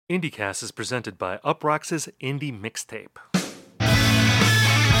IndieCast is presented by Uproxx's Indie Mixtape.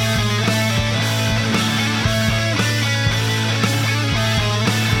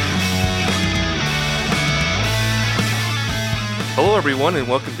 Hello everyone and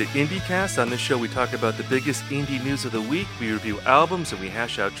welcome to IndieCast. On this show we talk about the biggest indie news of the week, we review albums, and we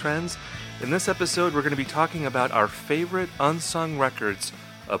hash out trends. In this episode we're going to be talking about our favorite unsung records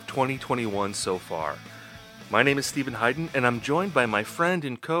of 2021 so far. My name is Stephen Hayden, and I'm joined by my friend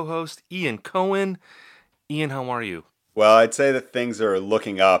and co-host Ian Cohen. Ian, how are you? Well, I'd say that things are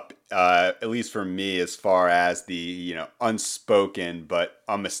looking up, at least for me, as far as the unspoken but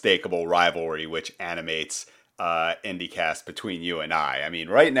unmistakable rivalry which animates IndieCast between you and I. I mean,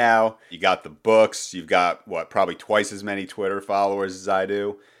 right now you got the books. You've got probably twice as many Twitter followers as I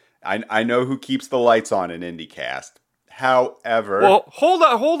do. I know who keeps the lights on in IndieCast. However, well,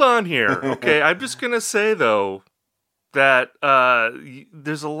 hold on here. Okay, I'm just gonna say though that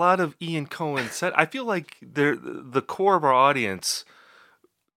there's a lot of Ian Cohen said. I feel like the core of our audience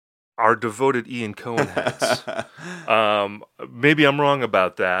are devoted Ian Cohen heads. Maybe I'm wrong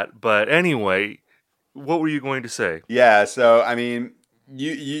about that, but anyway, what were you going to say? Yeah, so I mean,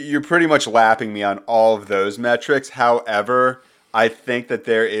 you're pretty much lapping me on all of those metrics. However, I think that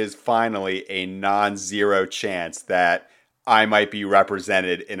there is finally a non-zero chance that I might be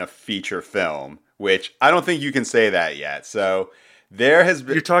represented in a feature film, which I don't think you can say that yet. So there has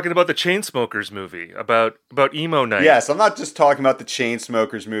been... You're talking about the Chainsmokers movie, about Emo Night. Yes, I'm not just talking about the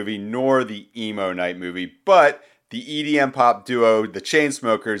Chainsmokers movie, nor the Emo Night movie, but the EDM pop duo, the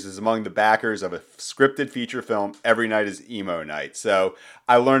Chainsmokers, is among the backers of a scripted feature film, Every Night is Emo Night. So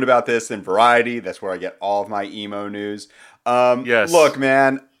I learned about this in Variety. That's where I get all of my emo news. Yes. Look,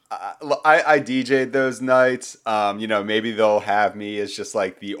 man, I DJ'd those nights. Maybe they'll have me as just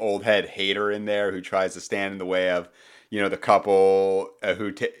like the old head hater in there who tries to stand in the way of, the couple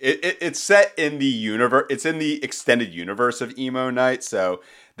who... It's set in the universe. It's in the extended universe of Emo Night. So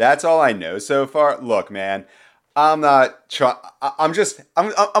that's all I know so far. Look, man, I'm not trying.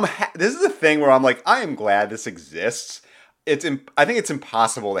 This is the thing where I'm like, I am glad this exists. I think it's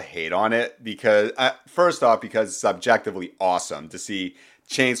impossible to hate on it because, first off, because it's objectively awesome to see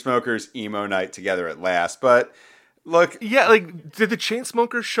Chainsmokers Emo Night together at last. But look, yeah, like, did the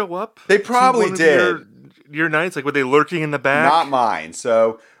Chainsmokers show up? They probably did. Your nights, like, were they lurking in the back? Not mine.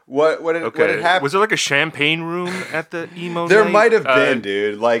 So what happened? Was there like a champagne room at the Emo Night? There might have been,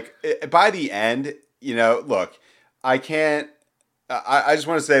 dude. Like, by the end, look, I can't. I just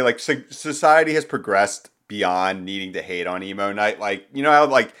want to say, like, society has progressed beyond needing to hate on Emo Night. Like, how,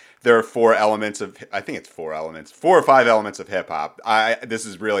 like, there are 4 or 5 elements of hip hop. This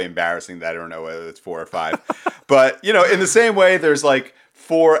is really embarrassing that I don't know whether it's 4 or 5. But, in the same way, there's like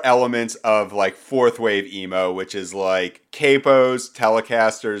 4 elements of like 4th wave emo, which is like capos,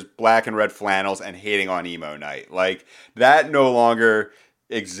 Telecasters, black and red flannels, and hating on Emo Night. Like, that no longer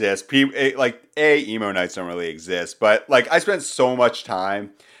exists. Emo nights don't really exist. But, like, I spent so much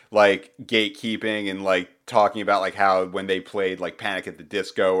time like gatekeeping and like talking about like how when they played like Panic at the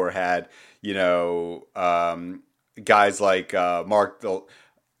Disco or had guys like Mark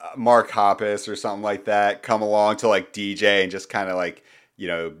Hoppus or something like that come along to like DJ and just kind of like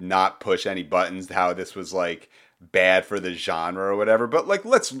not push any buttons, how this was like bad for the genre or whatever. But like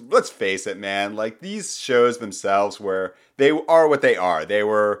let's face it, man, like these shows themselves they are what they are. They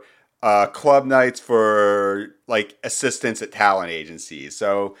were club nights for like assistants at talent agencies.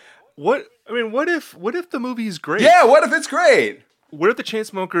 So what if the movie's great? Yeah, what if it's great? What if the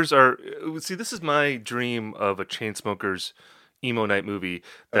Chainsmokers are... See, this is my dream of a Chainsmokers Emo Night movie.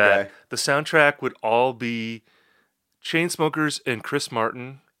 That the soundtrack would all be Chainsmokers and Chris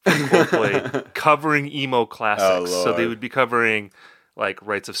Martin from Coldplay covering emo classics. So they would be covering like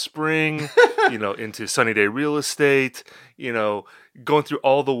Rites of Spring, into Sunny Day Real Estate, going through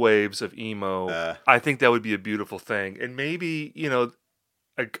all the waves of emo. I think that would be a beautiful thing. And maybe,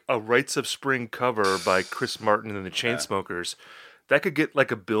 a Rites of Spring cover by Chris Martin and the Chainsmokers, that could get like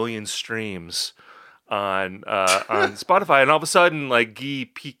 1 billion streams on Spotify, and all of a sudden, like Guy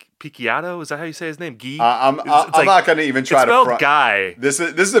Picciotto, is that how you say his name? Guy. I'm not going to even try to front. Guy. This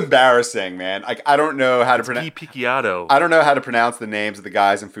is embarrassing, man. I don't know how to pronounce Guy Picciotto. I don't know how to pronounce the names of the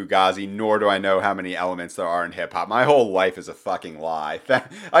guys in Fugazi, nor do I know how many elements there are in hip hop. My whole life is a fucking lie.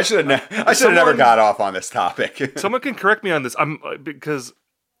 I should have never got off on this topic. Someone can correct me on this. Because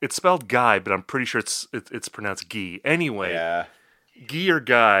it's spelled Guy, but I'm pretty sure it's pronounced Guy. Anyway. Yeah. Guy or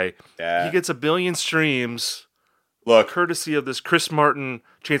Guy, yeah. He gets 1 billion streams, courtesy of this Chris Martin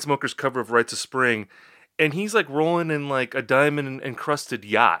Chainsmokers cover of Rites of Spring, and he's like rolling in like a diamond encrusted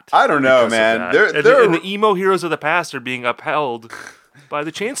yacht. I don't know, man. And the emo heroes of the past are being upheld by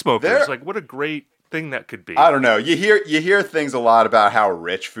the Chainsmokers. Like, what a great thing that could be. I don't know. You hear things a lot about how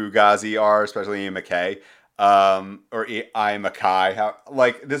rich Fugazi are, especially Ian MacKaye. Or Ian MacKaye. How,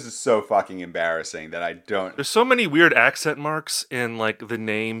 like, this is so fucking embarrassing that I don't. There's so many weird accent marks in like the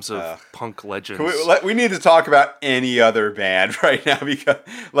names of punk legends. We need to talk about any other band right now because,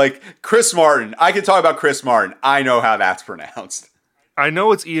 like, Chris Martin. I can talk about Chris Martin. I know how that's pronounced. I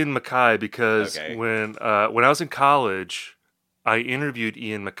know it's Ian MacKaye because when I was in college, I interviewed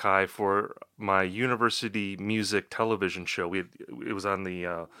Ian MacKaye for my university music television show. It was on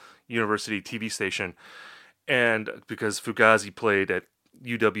the university TV station, and because Fugazi played at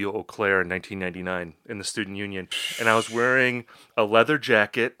UW Eau Claire in 1999 in the student union, and I was wearing a leather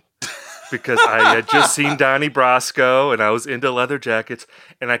jacket because I had just seen Donnie Brasco and I was into leather jackets,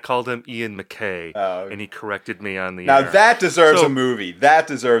 and I called him Ian MacKaye, and he corrected me on the air. Now that deserves a movie. That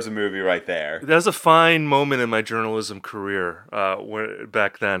deserves a movie right there. That was a fine moment in my journalism career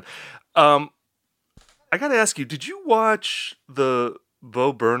back then. I got to ask you, did you watch the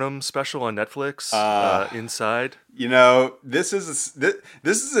Bo Burnham special on Netflix, Inside? You know, this is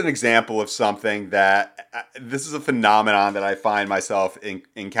an example of something that this is a phenomenon that I find myself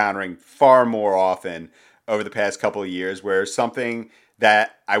encountering far more often over the past couple of years, where something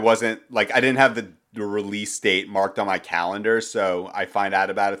that I didn't have the release date marked on my calendar, so I find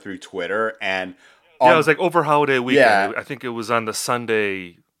out about it through Twitter. And it was like over holiday weekend. Yeah. I think it was on the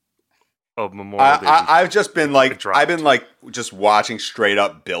Sunday of Memorial Day. I've just been just watching straight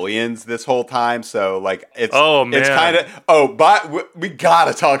up Billions this whole time. So like it's it's kind of but we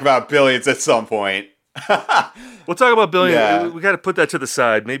gotta talk about Billions at some point. We'll talk about Billions. Yeah. We got to put that to the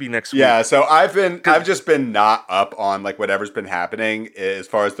side. Maybe next week. Yeah. So I've just been not up on like whatever's been happening as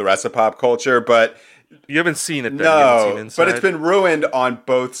far as the rest of pop culture, but. You haven't seen it then? No, but it's been ruined on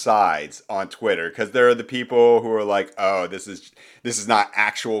both sides on Twitter because there are the people who are like, "Oh, this is not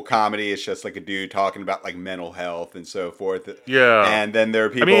actual comedy. It's just like a dude talking about like mental health and so forth." Yeah, and then there are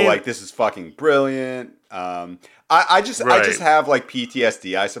people like, "This is fucking brilliant." I just have like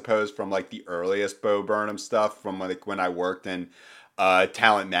PTSD, I suppose, from like the earliest Bo Burnham stuff from like when I worked in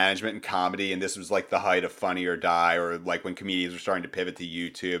talent management and comedy, and this was like the height of Funny or Die, or like when comedians were starting to pivot to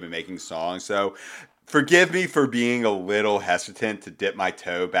YouTube and making songs. So forgive me for being a little hesitant to dip my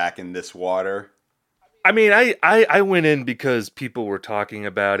toe back in this water. I mean, I went in because people were talking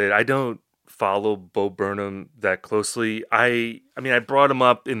about it. I don't follow Bo Burnham that closely. I mean, I brought him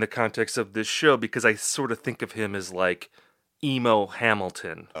up in the context of this show because I sort of think of him as like emo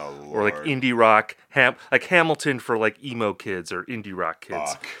Hamilton, or like indie rock like Hamilton for like emo kids or indie rock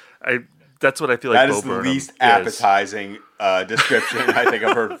kids. That's what I feel like. That is the least appetizing description I think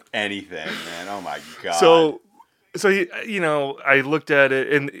I've heard of anything, man. Oh my god. So you know, I looked at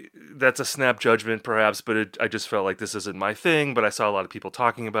it, and that's a snap judgment, perhaps, but I just felt like this isn't my thing. But I saw a lot of people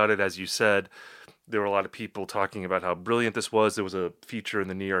talking about it, as you said. There were a lot of people talking about how brilliant this was. There was a feature in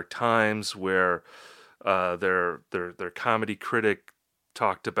the New York Times where their comedy critic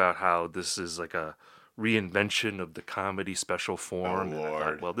talked about how this is like a reinvention of the comedy special form. Oh, Lord. I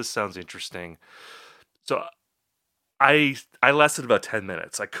thought, well, this sounds interesting. So I lasted about 10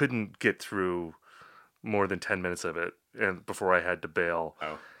 minutes. I couldn't get through more than 10 minutes of it and before I had to bail.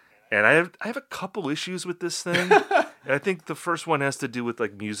 Oh. And I have a couple issues with this thing. And I think the first one has to do with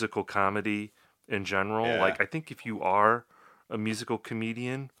like musical comedy in general. Yeah. Like, I think if you are a musical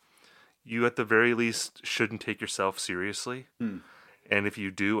comedian, you at the very least shouldn't take yourself seriously. And if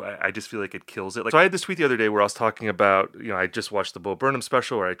you do, I just feel like it kills it. Like, so I had this tweet the other day where I was talking about, you know, I just watched the Bo Burnham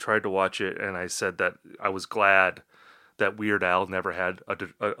special, or I tried to watch it, and I said that I was glad that Weird Al never had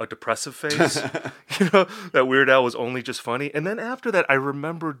a depressive face. You know, that Weird Al was only just funny. And then after that, I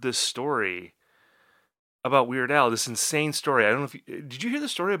remembered this story about Weird Al, this insane story. I don't know if did you hear the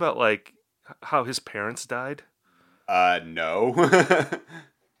story about like how his parents died? No.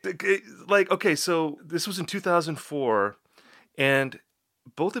 Like, okay, so this was in 2004, and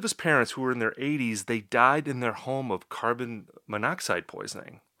both of his parents, who were in their 80s, they died in their home of carbon monoxide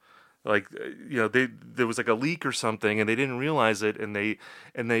poisoning. Like, you know, there was like a leak or something, and they didn't realize it, and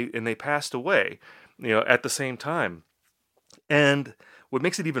they passed away, you know, at the same time. And what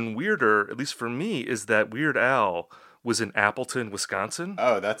makes it even weirder, at least for me, is that Weird Al was in Appleton, Wisconsin.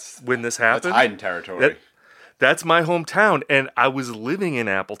 Oh, that's when this happened. That's hiding territory. That's my hometown, and I was living in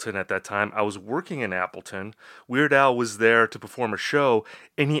Appleton at that time. I was working in Appleton. Weird Al was there to perform a show,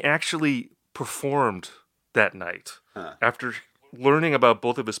 and he actually performed that night. After learning about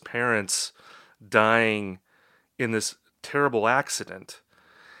both of his parents dying in this terrible accident.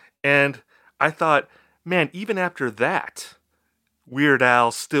 And I thought, man, even after that, Weird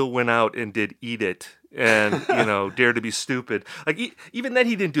Al still went out and did Eat It and Dare to Be Stupid. Like even then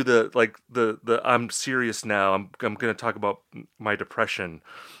he didn't do the I'm serious now. I'm going to talk about my depression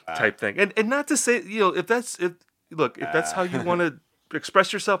type thing. And not to say, if that's how you want to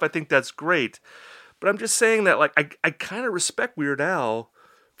express yourself, I think that's great. But I'm just saying that like I kind of respect Weird Al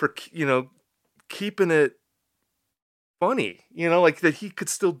for keeping it funny, like that he could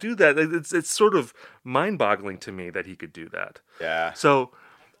still do that. It's sort of mind-boggling to me that he could do that. Yeah. So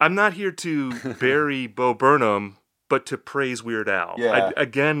I'm not here to bury Bo Burnham, but to praise Weird Al. Yeah.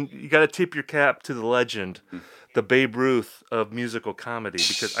 Again, you got to tip your cap to the legend, the Babe Ruth of musical comedy,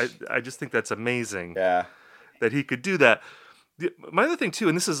 because I just think that's amazing. Yeah. That he could do that. My other thing too,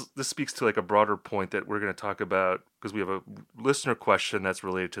 and this speaks to like a broader point that we're going to talk about because we have a listener question that's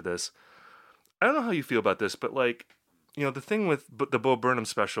related to this. I don't know how you feel about this, but like, the thing with the Bo Burnham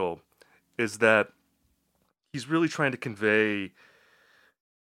special is that he's really trying to convey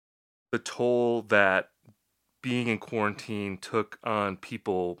the toll that being in quarantine took on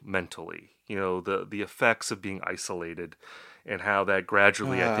people mentally. The effects of being isolated and how that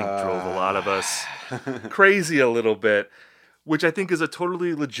gradually, I think, drove a lot of us crazy a little bit, which I think is a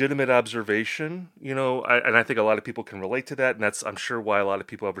totally legitimate observation, and I think a lot of people can relate to that, and that's, I'm sure, why a lot of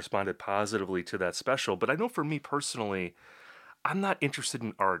people have responded positively to that special. But I know for me personally, I'm not interested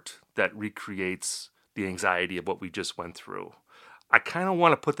in art that recreates the anxiety of what we just went through. I kind of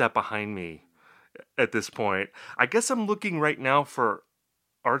want to put that behind me at this point. I guess I'm looking right now for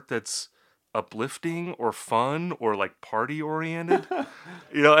art that's uplifting or fun or like party oriented,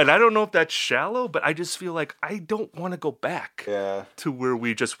 and I don't know if that's shallow, but I just feel like I don't want to go back to where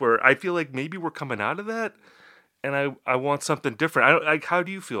we just were. I feel like maybe we're coming out of that, and I want something different. How do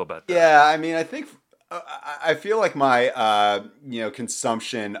you feel about that? Yeah, I mean, I think I feel like my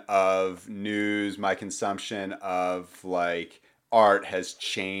consumption of news, my consumption of like art has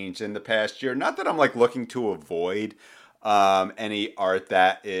changed in the past year. Not that I'm like looking to avoid any art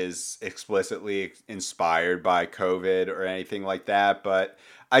that is explicitly inspired by COVID or anything like that, but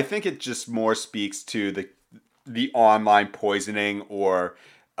I think it just more speaks to the online poisoning or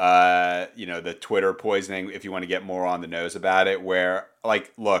the Twitter poisoning, if you want to get more on the nose about it, where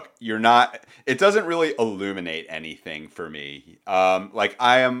like, look, it doesn't really illuminate anything for me. Like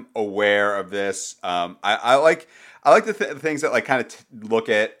I am aware of this. I like the things that like kind of look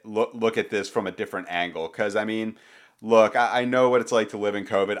at this from a different angle. 'Cause I mean, look, I know what it's like to live in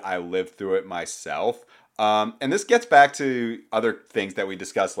COVID. I lived through it myself. And this gets back to other things that we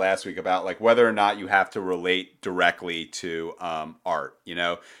discussed last week about like whether or not you have to relate directly to art,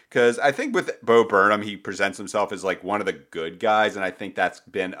 because I think with Bo Burnham, he presents himself as like one of the good guys. And I think that's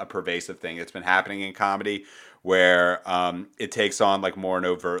been a pervasive thing that's been happening in comedy where it takes on like more an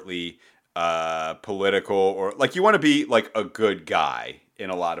overtly political or like you want to be like a good guy in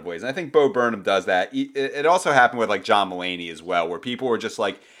a lot of ways. And I think Bo Burnham does that. It also happened with like John Mulaney as well, where people were just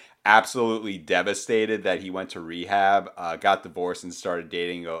like absolutely devastated that he went to rehab, got divorced, and started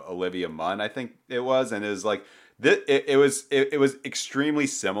dating Olivia Munn, I think it was. And it was like it was extremely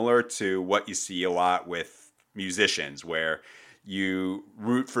similar to what you see a lot with musicians, where you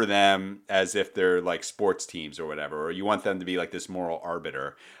root for them as if they're like sports teams or whatever, or you want them to be like this moral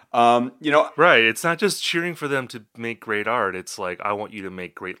arbiter. Right. It's not just cheering for them to make great art. It's like, I want you to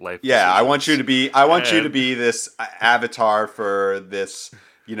make great life decisions. I want you to be this avatar for this,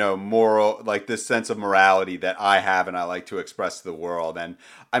 moral, like this sense of morality that I have and I like to express to the world. And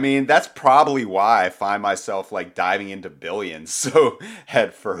I mean, that's probably why I find myself like diving into Billions so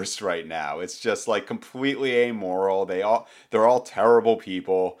head first right now. It's just like completely amoral. They're all terrible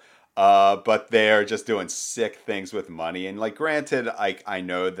people. But they're just doing sick things with money. And like, granted, I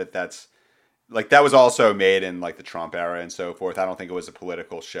know that's like, that was also made in like the Trump era and so forth. I don't think it was a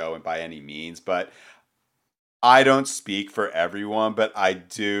political show and by any means, but I don't speak for everyone, but I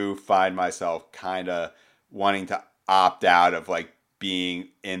do find myself kind of wanting to opt out of like being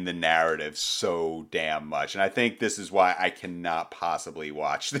in the narrative so damn much. And I think this is why I cannot possibly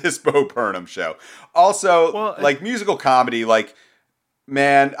watch this Bo Burnham show. Also, like musical comedy, like,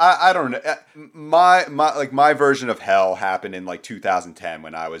 man, I don't know. My version of hell happened in like 2010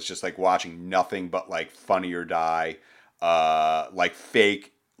 when I was just like watching nothing but like Funny or Die, like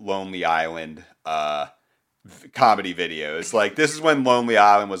fake Lonely Island comedy videos. Like this is when Lonely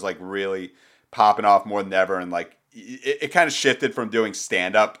Island was like really popping off more than ever, and like it kind of shifted from doing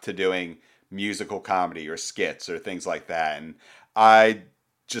stand up to doing musical comedy or skits or things like that. And I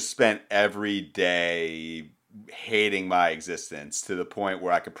just spent every day hating my existence to the point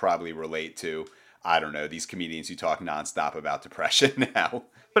where I could probably relate to I don't know, these comedians who talk nonstop about depression now.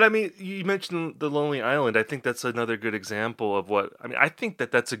 But I mean, you mentioned The Lonely Island. I think that's another good example of what I mean. I think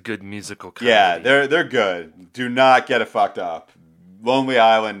that's a good musical comedy. Yeah, they're good. Do not get it fucked up. Lonely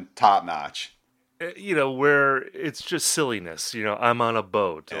Island, top notch. Where it's just silliness. I'm on a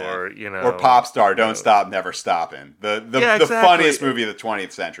boat, or or Pop Star, Don't Stop, Never Stopping. The exactly. funniest movie of the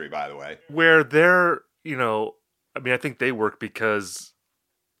 20th century, by the way. Where they're, I mean, I think they work because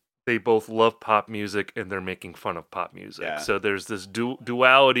they both love pop music and they're making fun of pop music. Yeah. So there's this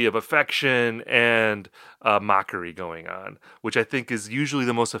duality of affection and mockery going on, which I think is usually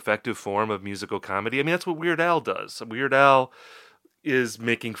the most effective form of musical comedy. I mean, that's what Weird Al does. Weird Al is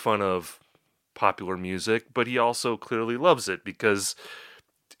making fun of popular music, but he also clearly loves it, because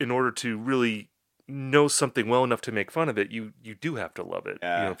in order to really know something well enough to make fun of it, you do have to love it.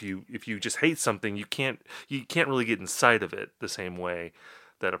 Yeah. If you just hate something, you can't really get inside of it the same way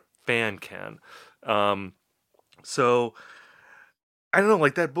that a fan can. So I don't know,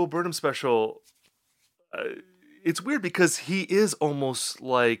 like that Bo Burnham special, it's weird because he is almost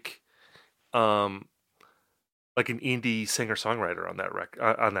like an indie singer-songwriter on that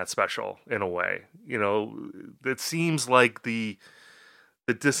on that special, in a way. It seems like the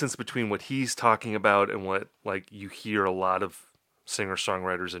distance between what he's talking about and what, like, you hear a lot of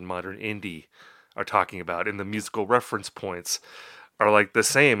singer-songwriters in modern indie are talking about, and the musical reference points are like the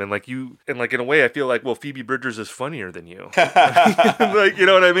same, and like in a way I feel like, well, Phoebe Bridgers is funnier than you. Like, you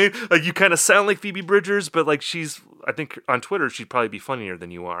know what I mean? Like, you kind of sound like Phoebe Bridgers, but like I think on Twitter she'd probably be funnier than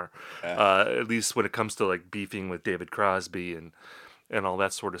you are. Yeah. At least when it comes to like beefing with David Crosby and all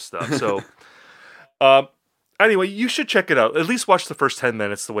that sort of stuff. So anyway, you should check it out. At least watch the first 10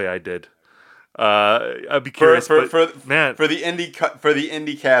 minutes the way I did. I'd be curious. For the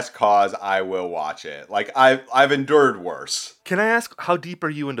IndieCast cause, I will watch it. Like, I've endured worse. Can I ask, how deep are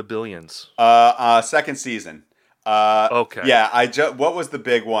you into Billions? Second season. Okay. Yeah, what was the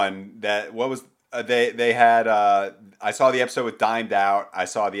big one? They had? I saw the episode with Dimed Out. I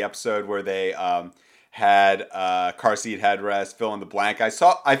saw the episode where they had car seat headrest, fill in the blank. I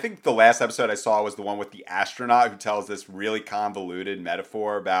think the last episode I saw was the one with the astronaut who tells this really convoluted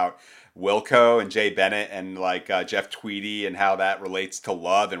metaphor about Wilco and Jay Bennett and like Jeff Tweedy and how that relates to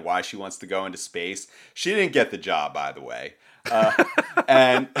love and why she wants to go into space. She didn't get the job, by the way.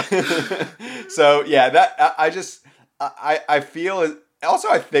 And so yeah, that I feel.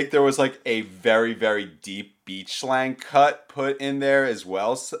 Also, I think there was like a very, very deep beach slang cut put in there as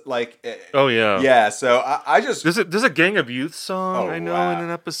well. So, like, oh yeah, yeah. So I just there's a Gang of Youth song I know in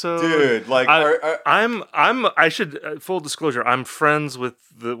an episode, dude. Like, I should full disclosure, I'm friends with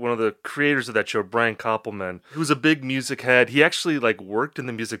one of the creators of that show, Brian Koppelman, who's a big music head. He actually like worked in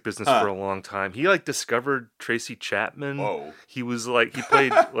the music business for a long time. He like discovered Tracy Chapman. Whoa. He was like he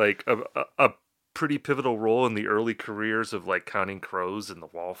played like a pretty pivotal role in the early careers of like Counting Crows and the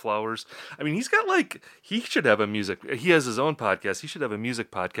Wallflowers. I mean, he should have he has his own podcast. He should have a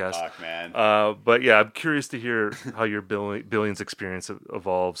music podcast. Fuck, man. But yeah, I'm curious to hear how your Billions experience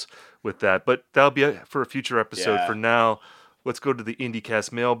evolves with that. But that'll be for a future episode. Yeah. For now, let's go to the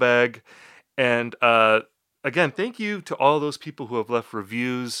IndieCast mailbag. And again, thank you to all those people who have left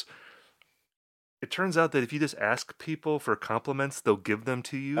reviews. It turns out that if you just ask people for compliments, they'll give them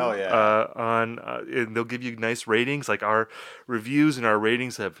to you. Oh, yeah. And they'll give you nice ratings. Like, our reviews and our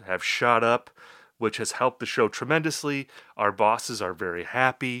ratings have shot up, which has helped the show tremendously. Our bosses are very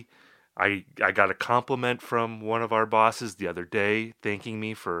happy. I got a compliment from one of our bosses the other day, thanking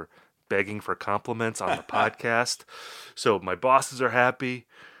me for begging for compliments on the podcast. So my bosses are happy.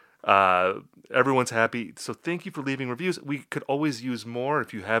 Everyone's happy. So thank you for leaving reviews. We could always use more.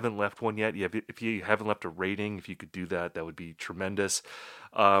 If you haven't left one yet, if you haven't left a rating, if you could do that, that would be tremendous.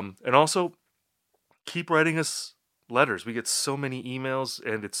 And also keep writing us letters. We get so many emails,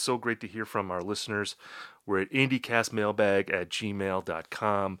 and it's so great to hear from our listeners. We're at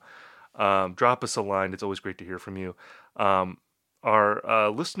indiecastmailbag@gmail.com. Drop us a line. It's always great to hear from you.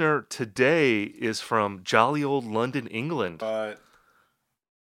 Our listener today is from jolly old London, England.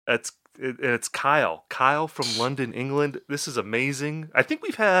 It's Kyle. Kyle from London, England. This is amazing. I think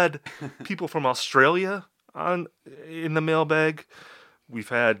we've had people from Australia in the mailbag. We've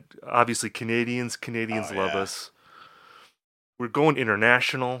had, obviously, Canadians. Canadians love us. We're going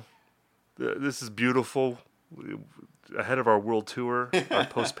international. This is beautiful. Ahead of our world tour, our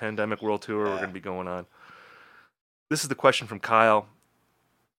post-pandemic world tour we're going to be going on. This is the question from Kyle.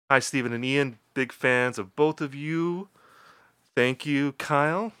 Hi, Stephen and Ian. Big fans of both of you. Thank you,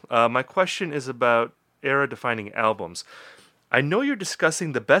 Kyle. My question is about era-defining albums. I know you're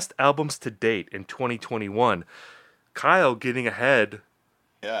discussing the best albums to date in 2021. Kyle getting ahead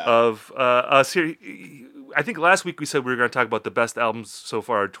Yeah. of us here. I think last week we said we were going to talk about the best albums so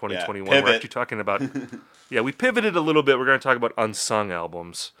far in Yeah. 2021. We're Pivot. actually talking about, yeah, we pivoted a little bit. We're going to talk about unsung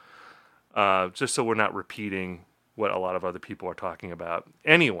albums, just so we're not repeating what a lot of other people are talking about.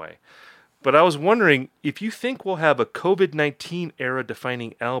 Anyway, but I was wondering if you think we'll have a COVID-19 era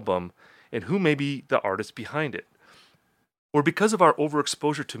defining album and who may be the artist behind it. Or because of our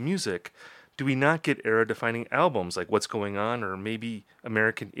overexposure to music, do we not get era defining albums like What's Going On or maybe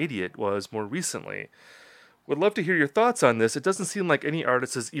American Idiot was more recently? Would love to hear your thoughts on this. It doesn't seem like any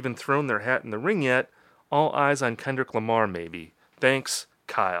artist has even thrown their hat in the ring yet. All eyes on Kendrick Lamar, maybe. Thanks,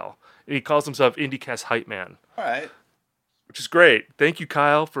 Kyle. And he calls himself IndieCast Hype Man. All right. Which is great. Thank you,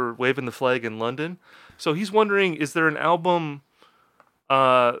 Kyle, for waving the flag in London. So he's wondering, is there an album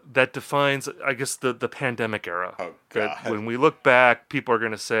that defines, I guess, the pandemic era? Oh, that God. when we look back, people are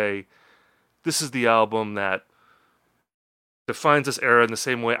going to say, this is the album that defines this era in the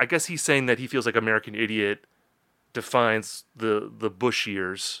same way. I guess he's saying that he feels like American Idiot defines the Bush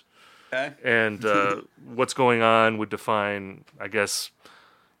years. Okay. And What's Going On would define, I guess,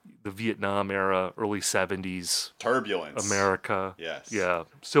 the Vietnam era, early 70s. Turbulence. America. Yes. Yeah.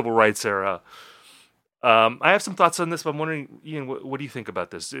 Civil rights era. I have some thoughts on this, but I'm wondering, Ian, what do you think about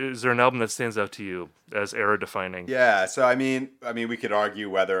this? Is there an album that stands out to you as era defining? Yeah. So I mean, we could argue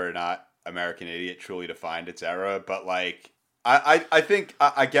whether or not American Idiot truly defined its era, but like, I think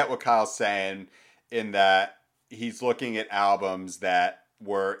I get what Kyle's saying in that he's looking at albums that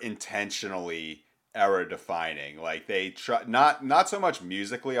were intentionally era defining. Like they try not so much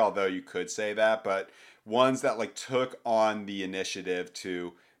musically, although you could say that, but ones that like took on the initiative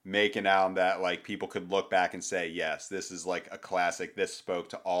to make an album that like people could look back and say, yes, this is like a classic. This spoke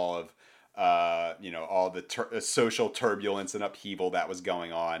to all of all the social turbulence and upheaval that was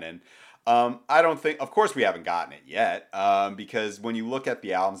going on. And I don't think, of course, we haven't gotten it yet, because when you look at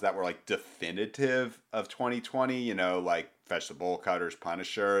the albums that were like definitive of 2020, like Fetch the Bolt Cutters,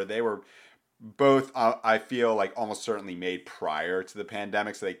 Punisher, they were both, I feel like almost certainly made prior to the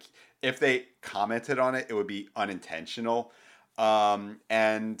pandemic. So if they commented on it, it would be unintentional.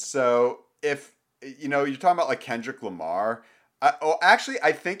 And so if, you're talking about like Kendrick Lamar,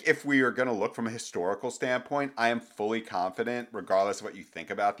 I think if we are going to look from a historical standpoint, I am fully confident, regardless of what you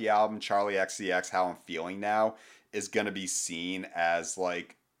think about the album, Charlie XCX, How I'm Feeling Now, is going to be seen as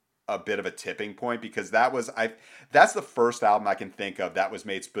like a bit of a tipping point, because that's the first album I can think of that was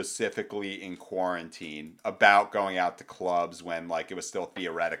made specifically in quarantine about going out to clubs when like it was still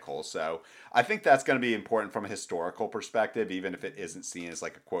theoretical. So I think that's going to be important from a historical perspective, even if it isn't seen as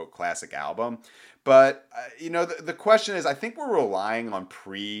like a quote classic album. But the question is, I think we're relying on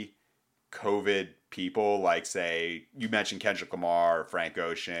pre-COVID people, like say you mentioned Kendrick Lamar or Frank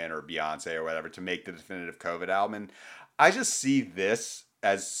Ocean or Beyonce or whatever, to make the definitive COVID album. And I just see this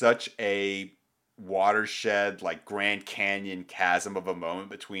as such a watershed, like Grand Canyon chasm of a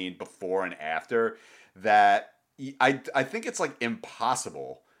moment between before and after, that I think it's like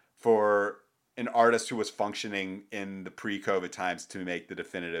impossible for an artist who was functioning in the pre-COVID times to make the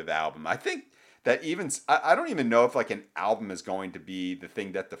definitive album. I think that even, I don't even know if like an album is going to be the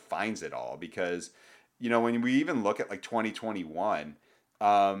thing that defines it all, because when we even look at like 2021,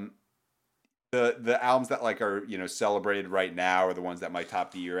 the albums that like are celebrated right now, or the ones that might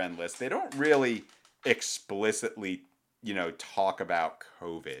top the year-end list, they don't really explicitly talk about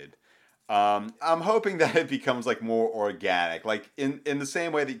COVID. I'm hoping that it becomes like more organic, like in the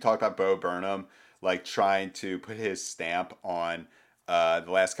same way that you talked about Bo Burnham, like trying to put his stamp on the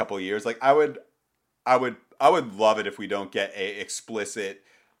last couple of years. Like I would love it if we don't get a explicit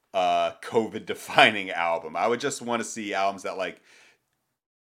COVID defining album. I would just want to see albums that like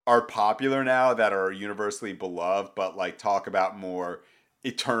are popular now, that are universally beloved, but like talk about more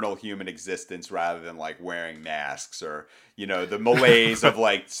eternal human existence rather than like wearing masks, or the malaise of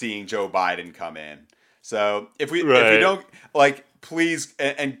like seeing Joe Biden come in. So if we don't, like, please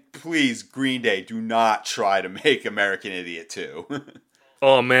and please, Green Day, do not try to make American Idiot 2.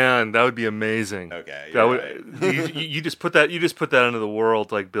 Oh man, that would be amazing. Okay, right. you just put that into the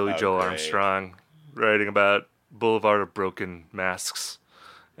world, like Billy Joel great. Armstrong writing about Boulevard of Broken Masks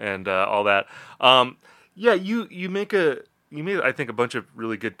and all that. You made, I think, a bunch of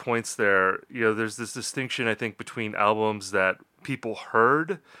really good points there. There's this distinction, I think, between albums that people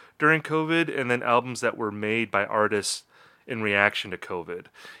heard during COVID and then albums that were made by artists in reaction to COVID.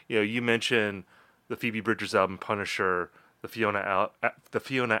 You mentioned the Phoebe Bridgers album Punisher, the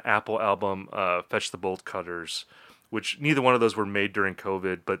Fiona Apple album Fetch the Bolt Cutters, which neither one of those were made during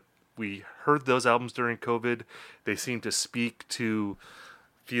COVID, but we heard those albums during COVID. They seem to speak to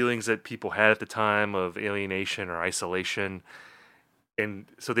feelings that people had at the time of alienation or isolation. and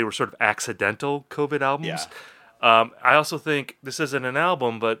so they were sort of accidental COVID albums. Yeah. I also think this isn't an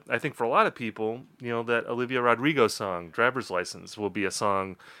album, but I think for a lot of people, that Olivia Rodrigo song, Driver's License, will be a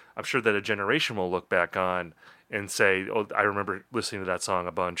song I'm sure that a generation will look back on and say, oh, I remember listening to that song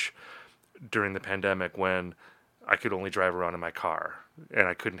a bunch during the pandemic when I could only drive around in my car and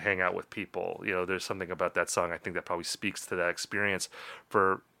I couldn't hang out with people. There's something about that song I think that probably speaks to that experience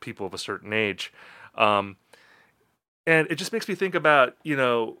for people of a certain age. And it just makes me think about,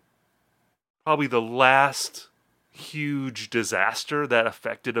 probably the last huge disaster that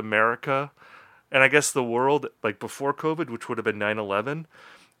affected America and I guess the world, like before COVID, which would have been 9/11.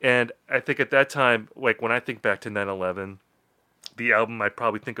 And I think at that time, like when I think back to 9/11, the album I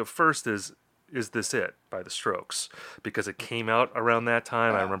probably think of first is This It by The Strokes, because it came out around that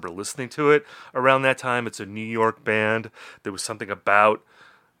time. I remember listening to it around that time. It's a New York band. There was something about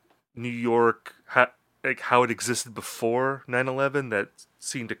New York, how it existed before 9/11 that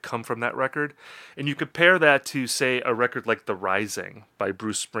seemed to come from that record. And you compare that to, say, a record like The Rising by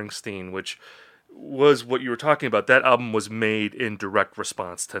Bruce Springsteen, which was what you were talking about. That album was made in direct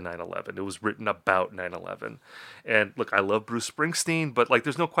response to 9/11. It was written about 9/11. And look, I love Bruce Springsteen, but like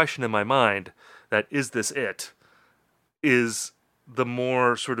there's no question in my mind that Is This It is the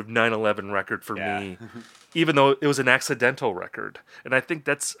more sort of 9/11 record for me, even though it was an accidental record. And I think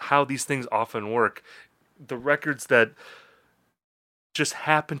that's how these things often work. The records that just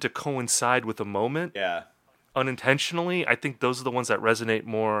happen to coincide with a moment unintentionally, I think those are the ones that resonate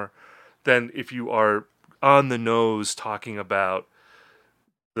more than if you are on the nose talking about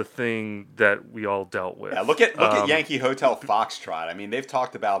the thing that we all dealt with. Yeah, look at Yankee Hotel Foxtrot. I mean, they've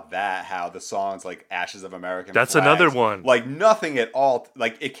talked about that, how the songs like Ashes of American That's Flags, another one. Like nothing at all.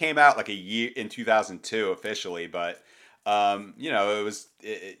 Like it came out like a year in 2002 officially, but it was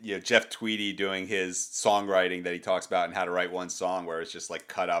Jeff Tweedy doing his songwriting that he talks about and how to write one song where it's just like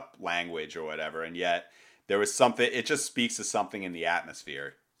cut up language or whatever, and yet there was something. It just speaks to something in the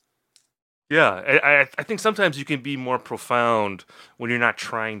atmosphere. Yeah, I think sometimes you can be more profound when you're not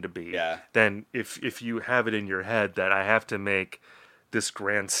trying to be than if you have it in your head that I have to make this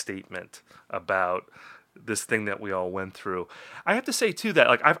grand statement about this thing that we all went through. I have to say too that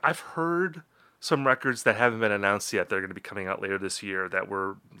like I've heard some records that haven't been announced yet that are going to be coming out later this year that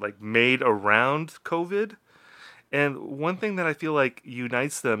were like made around COVID. And one thing that I feel like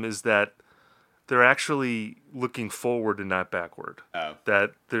unites them is that they're actually looking forward and not backward. Oh.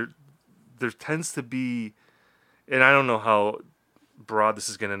 That there tends to be, and I don't know how broad this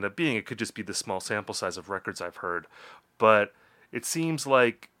is going to end up being. It could just be the small sample size of records I've heard. But it seems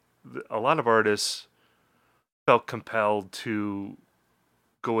like a lot of artists felt compelled to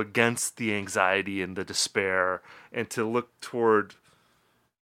go against the anxiety and the despair and to look toward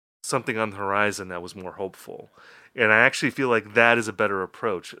something on the horizon that was more hopeful. And I actually feel like that is a better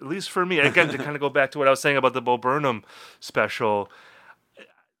approach, at least for me. Again, to kind of go back to what I was saying about the Bo Burnham special,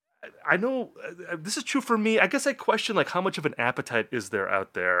 I know this is true for me. I guess I question like how much of an appetite is there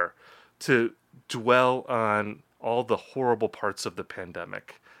out there to dwell on all the horrible parts of the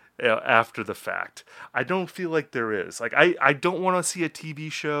pandemic after the fact. I don't feel like there is. Like I don't want to see a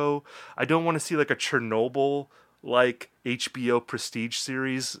TV show. I don't want to see like a Chernobyl like HBO prestige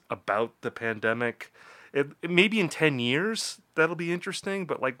series about the pandemic. It maybe in 10 years that'll be interesting,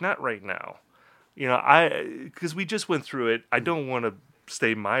 but like not right now. Because we just went through it. I don't want to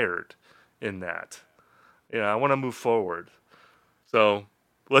stay mired in that. I want to move forward. So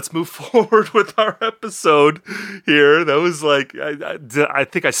let's move forward with our episode here. That was like I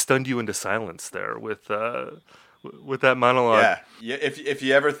think I stunned you into silence there with that monologue. Yeah. If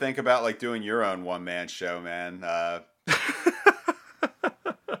you ever think about like doing your own one-man show, man, I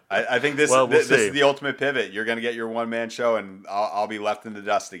think this is the ultimate pivot. You're going to get your one-man show, and I'll be left in the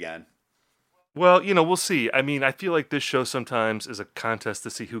dust again. Well, we'll see. I mean, I feel like this show sometimes is a contest to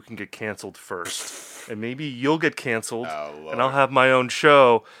see who can get canceled first. And maybe you'll get canceled, and I'll have my own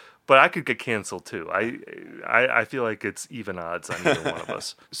show, but I could get canceled too. I feel like it's even odds on either one of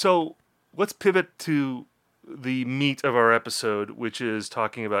us. So let's pivot to the meat of our episode, which is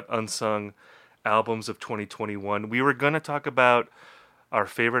talking about unsung albums of 2021. We were going to talk about our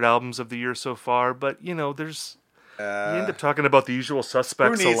favorite albums of the year so far, but, there's... we end up talking about the usual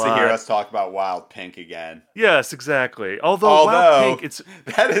suspects a lot. Who needs to hear us talk about Wild Pink again? Yes, exactly. Although Wild Pink, it's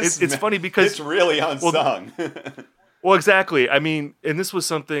funny because... It's really unsung. Well, exactly. I mean, and this was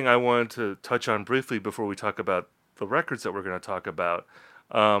something I wanted to touch on briefly before we talk about the records that we're going to talk about.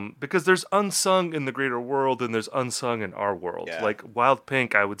 Because there's unsung in the greater world and there's unsung in our world. Yeah. Like Wild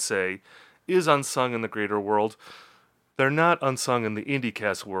Pink, I would say, is unsung in the greater world. They're not unsung in the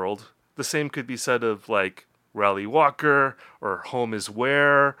IndieCast world. The same could be said of like Raleigh Walker or Home Is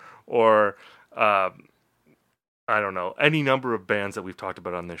Where or I don't know, any number of bands that we've talked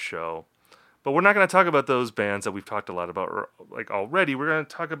about on this show. But we're not going to talk about those bands that we've talked a lot about like already. We're going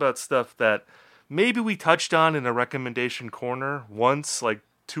to talk about stuff that maybe we touched on in a recommendation corner once, like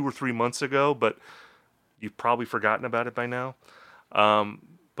 2 or 3 months ago, but you've probably forgotten about it by now.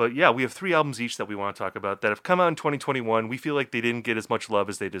 But yeah, we have 3 albums each that we want to talk about that have come out in 2021. We feel like they didn't get as much love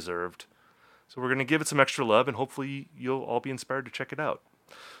as they deserved. So we're going to give it some extra love, and hopefully you'll all be inspired to check it out.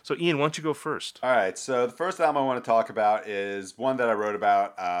 So Ian, why don't you go first? All right, so the first album I want to talk about is one that I wrote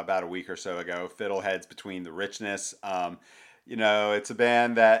about a week or so ago, Fiddleheads Between the Richness. It's a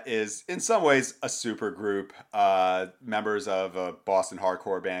band that is in some ways a super group, members of a Boston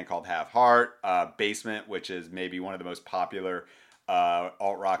hardcore band called Have Heart, Basement, which is maybe one of the most popular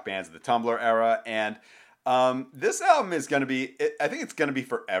alt-rock bands of the Tumblr era, and this album is going to be, I think it's going to be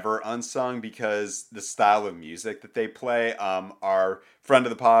forever unsung because the style of music that they play. Our friend of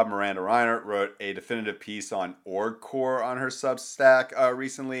the pod, Miranda Reinert, wrote a definitive piece on Ordcore on her Substack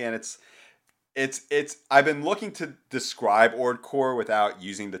recently, and it's I've been looking to describe Ordcore without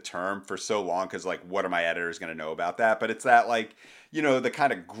using the term for so long because, like, what are my editors going to know about that? But it's that, like, the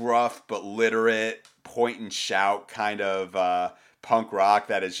kind of gruff but literate point and shout kind of punk rock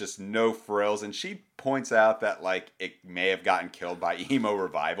that is just no frills. And she points out that, like, it may have gotten killed by emo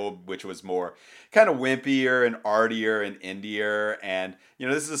revival, which was more kind of wimpier and artier and indier. And,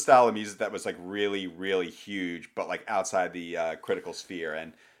 this is a style of music that was, like, really, really huge, but, like, outside the critical sphere.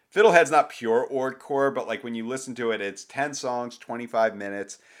 And Fiddlehead's not pure Ordcore, but, like, when you listen to it, it's 10 songs, 25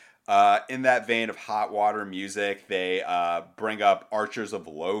 minutes. In that vein of hot water music, they bring up Archers of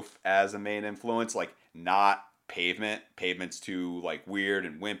Loaf as a main influence, like, not Pavement. Pavement's too, like, weird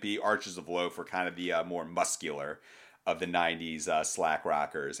and wimpy. Archers of Loaf were kind of the more muscular of the 90s slack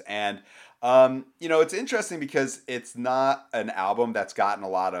rockers. And, it's interesting because it's not an album that's gotten a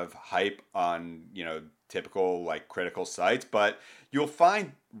lot of hype on, typical, like, critical sites, but you'll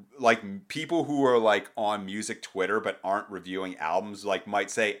find, like, people who are, like, on music Twitter but aren't reviewing albums, like, might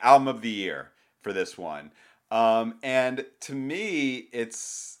say album of the year for this one. And to me,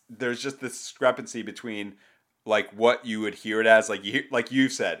 there's just this discrepancy between, like, what you would hear it as, like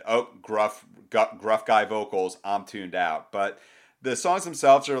you've said, gruff guy vocals, I'm tuned out. But the songs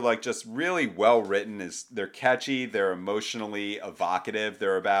themselves are, like, just really well written. They're catchy, they're emotionally evocative,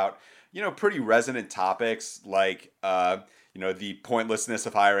 they're about, pretty resonant topics like the pointlessness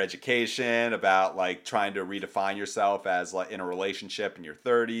of higher education, about, like, trying to redefine yourself as, like, in a relationship in your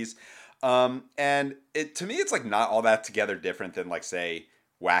 30s. And to me, it's, like, not all that together different than, like, say,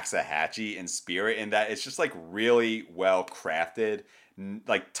 Waxahachie in spirit, in that it's just, like, really well crafted,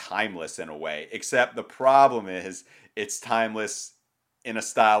 like, timeless in a way. Except the problem is it's timeless in a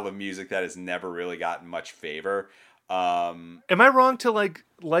style of music that has never really gotten much favor. Am I wrong to, like,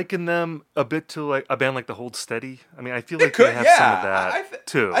 liken them a bit to, like, a band like the Hold Steady? I mean, I feel like they have some of that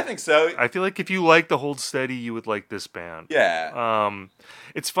too. I think so. I feel like if you like the Hold Steady, you would like this band. Yeah.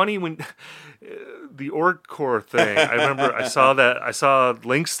 It's funny when the Ordcore thing. I remember I saw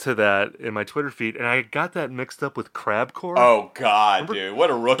links to that in my Twitter feed, and I got that mixed up with Crabcore. Oh God, dude,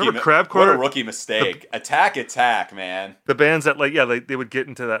 what a rookie! Crabcore? What a rookie mistake! Attack, man. The bands that, like, they would get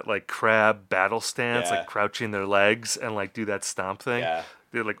into that, like, crab battle stance, like crouching their legs and, like, do that stomp thing. Yeah.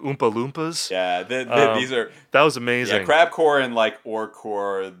 They're like Oompa Loompas. Yeah, these are... That was amazing. Yeah, Crabcore and, like,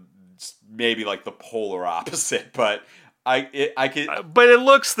 Ordcore, maybe, like, the polar opposite, but I could... but it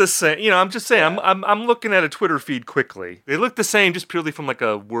looks the same. I'm just saying, yeah. I'm looking at a Twitter feed quickly. They look the same just purely from, like,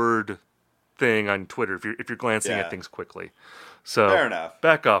 a word thing on Twitter if you're glancing at things quickly. So fair enough.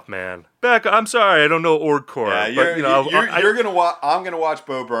 Back off, man. I'm sorry, I don't know Ordcore. Yeah, you're gonna watch. I'm gonna watch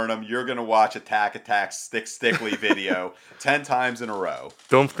Bo Burnham. You're gonna watch Attack Stickly video 10 times in a row.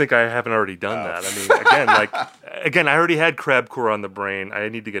 Don't think I haven't already done that. I mean, I already had Crabcore on the brain. I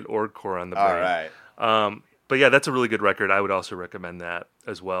need to get Ordcore on the brain. All right. But yeah, that's a really good record. I would also recommend that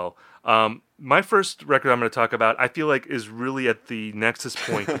as well. My first record I'm going to talk about, I feel like, is really at the nexus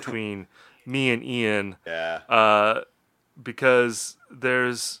point between me and Ian. Yeah. Because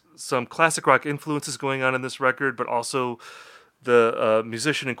there's some classic rock influences going on in this record, but also the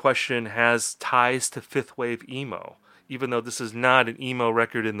musician in question has ties to fifth wave emo. Even though this is not an emo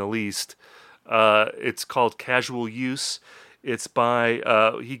record in the least, it's called Casual Use. It's by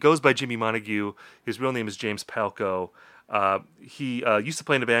he goes by Jimmy Montague. His real name is James Palco. He used to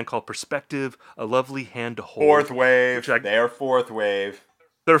play in a band called Perspective, A Lovely Hand to Hold. Fourth wave. They're fourth wave.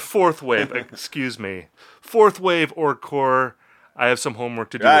 They're fourth wave. Excuse me. Fourth wave Ordcore. I have some homework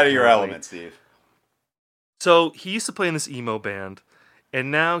to do. You're out of your element, Steve. So he used to play in this emo band, And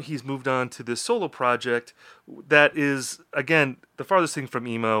now he's moved on to this solo project that is, again, the farthest thing from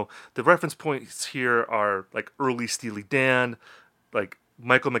emo. The reference points here are like early Steely Dan, like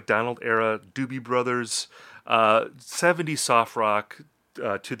Michael McDonald era, Doobie Brothers, 70s soft rock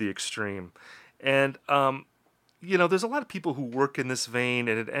to the extreme. And, there's a lot of people who work in this vein,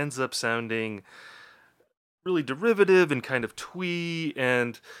 and it ends up sounding really derivative and kind of twee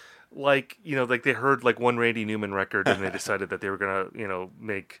and like they heard like one Randy Newman record and they decided that they were gonna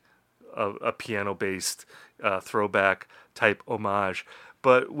make a piano based throwback type homage.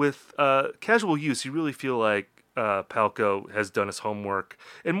 But with Casual Use, you really feel like Palco has done his homework,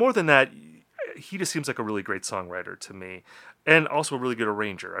 and more than that, he just seems like a really great songwriter to me, and also a really good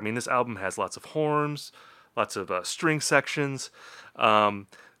arranger. I mean, this album has lots of horns, lots of string sections.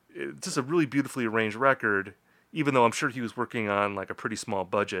 It's just a really beautifully arranged record, even though I'm sure he was working on like a pretty small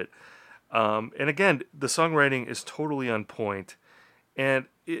budget. And again, the songwriting is totally on point. And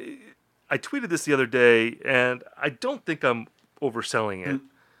I tweeted this the other day, and I don't think I'm overselling it.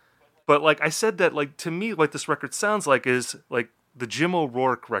 But like I said that, like, to me, what this record sounds like is like the Jim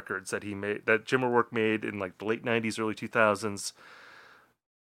O'Rourke records that Jim O'Rourke made in like the late 90s, early 2000s,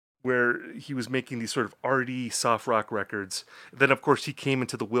 where he was making these sort of arty soft rock records. Then, of course, he came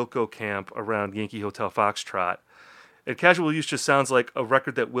into the Wilco camp around Yankee Hotel Foxtrot. And Casual Use just sounds like a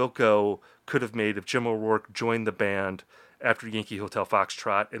record that Wilco could have made if Jim O'Rourke joined the band after Yankee Hotel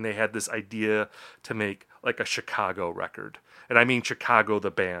Foxtrot, and they had this idea to make like a Chicago record. And I mean Chicago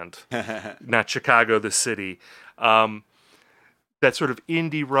the band, not Chicago the city. That sort of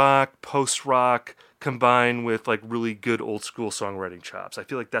indie rock, post-rock, combined with like really good old school songwriting chops. I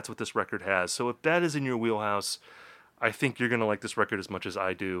feel like that's what this record has. So if that is in your wheelhouse, I think you're going to like this record as much as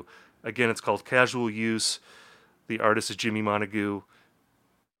I do. Again, it's called Casual Use. The artist is Jimmy Montague.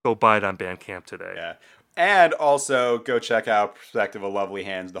 Go buy it on Bandcamp today. Yeah. And also go check out Perspective of Lovely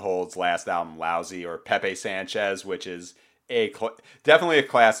Hands, the Hold's last album, Lousy, or Pepe Sanchez, which is definitely a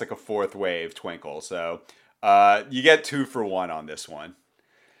classic of fourth wave twinkle. So you get 2 for 1 on this one.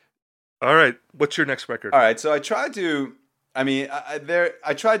 All right, what's your next record? All right, so I tried to,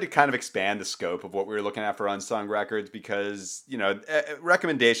 I tried to kind of expand the scope of what we were looking at for unsung records because,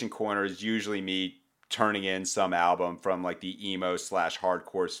 recommendation corner is usually me turning in some album from like the emo /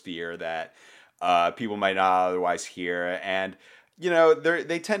 hardcore sphere that people might not otherwise hear. And,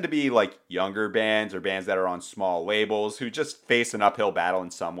 they tend to be like younger bands or bands that are on small labels who just face an uphill battle in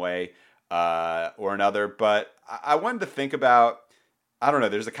some way or another. But I wanted to think about, I don't know,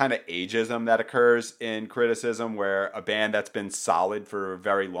 there's a kind of ageism that occurs in criticism where a band that's been solid for a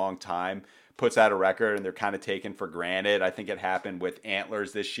very long time puts out a record and they're kind of taken for granted. I think it happened with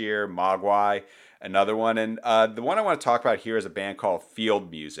Antlers this year, Mogwai, another one. And the one I want to talk about here is a band called Field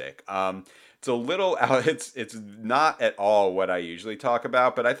Music. It's a little, it's not at all what I usually talk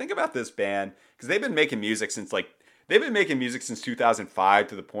about, but I think about this band because they've been making music since 2005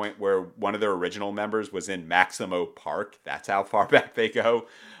 to the point where one of their original members was in Maximo Park. That's how far back they go.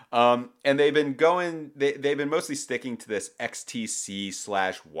 And they've been mostly sticking to this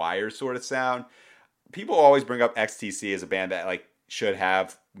XTC / Wire sort of sound. People always bring up XTC as a band that like should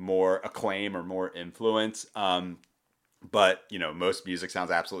have more acclaim or more influence. But most music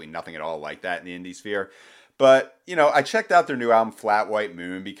sounds absolutely nothing at all like that in the indie sphere. But, I checked out their new album, Flat White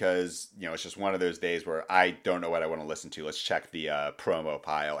Moon, because, it's just one of those days where I don't know what I want to listen to. Let's check the promo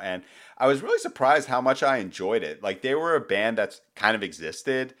pile. And I was really surprised how much I enjoyed it. Like, they were a band that's kind of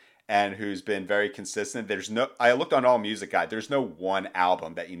existed and who's been very consistent. I looked on All Music Guide. There's no one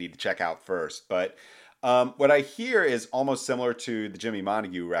album that you need to check out first. But what I hear is almost similar to the Jimmy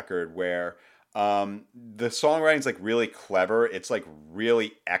Montague record where the songwriting's like really clever. It's like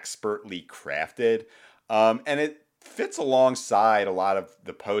really expertly crafted. And it fits alongside a lot of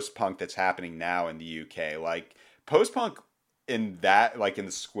the post-punk that's happening now in the UK. Like, post-punk in that, like in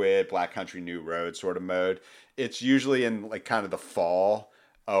the Squid, Black Country, New Road sort of mode, it's usually in like kind of the fall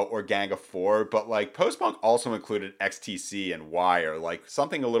or Gang of Four. But like post-punk also included XTC and Wire, like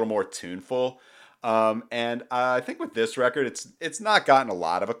something a little more tuneful. And I think with this record, it's not gotten a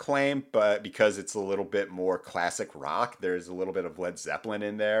lot of acclaim, but because it's a little bit more classic rock, there's a little bit of Led Zeppelin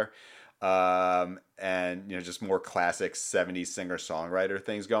in there. And just more classic 70s singer-songwriter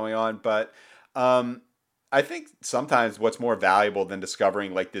things going on. But I think sometimes what's more valuable than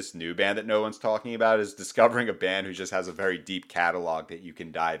discovering like this new band that no one's talking about is discovering a band who just has a very deep catalog that you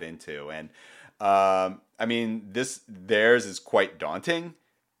can dive into. And theirs is quite daunting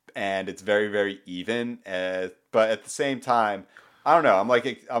and it's very, very even. But at the same time, I don't know.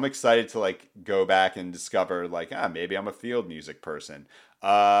 I'm excited to like go back and discover like, maybe I'm a field music person.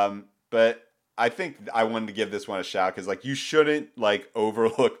 But I think I wanted to give this one a shout because like you shouldn't like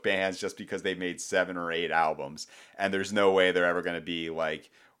overlook bands just because they made 7 or 8 albums, and there's no way they're ever going to be like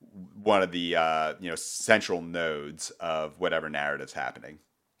one of the central nodes of whatever narrative's happening.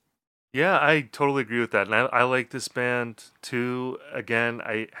 Yeah, I totally agree with that. And I like this band too. Again,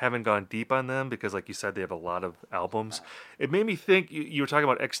 I haven't gone deep on them because, like you said, they have a lot of albums. It made me think you were talking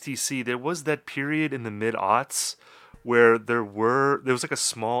about XTC. There was that period in the mid-aughts where there was like a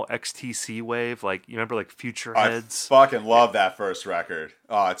small XTC wave. Like, you remember like Future Heads? I fucking love that first record.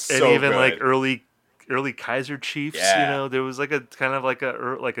 Oh, it's so good. And even like early Kaiser Chiefs, Yeah. there was like a kind of like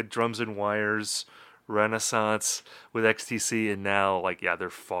a Drums and Wires renaissance with XTC, and now they're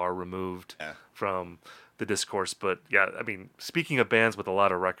far removed from the discourse. But yeah, I mean, speaking of bands with a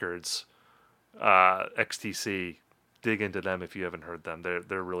lot of records, XTC, dig into them if you haven't heard them.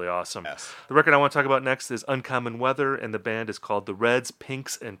 They're really awesome. Yes. The record I want to talk about next is Uncommon Weather, and the band is called the Reds,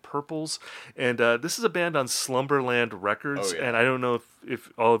 Pinks, and Purples. And this is a band on Slumberland Records. Oh, yeah. And I don't know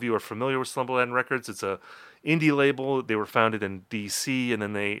if all of you are familiar with Slumberland Records. It's a indie label. They were founded in DC, and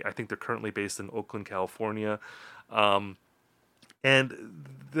then I think they're currently based in Oakland, California. And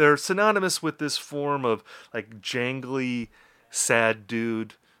they're synonymous with this form of like jangly, sad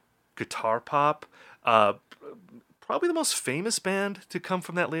dude guitar pop. Probably the most famous band to come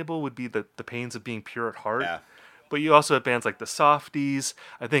from that label would be the Pains of Being Pure at Heart. Yeah. But you also have bands like the Softies.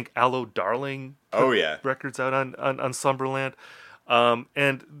 I think Aloe Darling records out on Slumberland.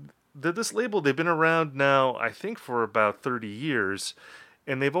 And this label, they've been around now, I think, for about 30 years.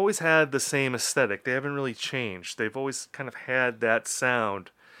 And they've always had the same aesthetic. They haven't really changed. They've always kind of had that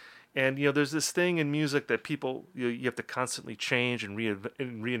sound. And, there's this thing in music that people, you have to constantly change and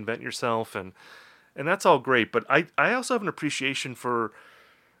reinvent yourself. And that's all great. But I also have an appreciation for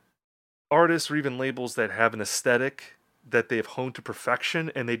artists or even labels that have an aesthetic that they have honed to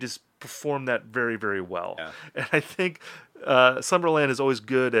perfection, and they just perform that very, very well. Yeah. And I think Slumberland is always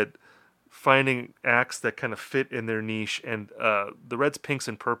good at finding acts that kind of fit in their niche, and the Reds, Pinks,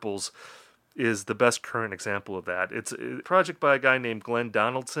 and Purples is the best current example of that. It's a project by a guy named Glenn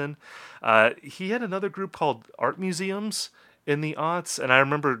Donaldson. He had another group called Art Museums in the aughts, and I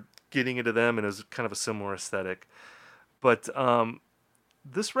remember getting into them, and it was kind of a similar aesthetic. But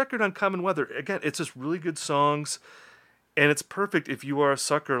this record, Uncommon Weather, again, it's just really good songs, and it's perfect if you are a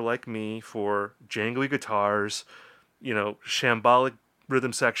sucker like me for jangly guitars, shambolic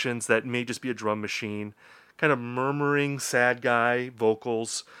rhythm sections that may just be a drum machine, kind of murmuring sad guy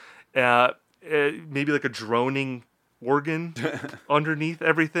vocals, maybe like a droning organ underneath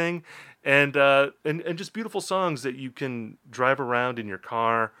everything, and just beautiful songs that you can drive around in your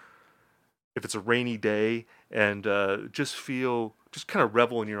car if it's a rainy day and just kind of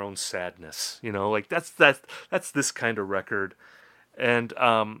revel in your own sadness. That's this kind of record. And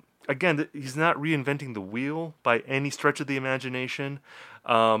again, he's not reinventing the wheel by any stretch of the imagination.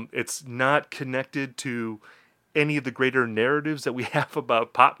 It's not connected to any of the greater narratives that we have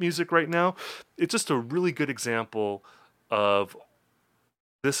about pop music right now. It's just a really good example of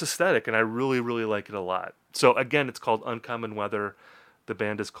this aesthetic, and I really, really like it a lot. So again, it's called Uncommon Weather. The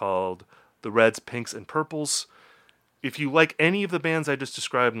band is called the Reds, Pinks, and Purples. If you like any of the bands I just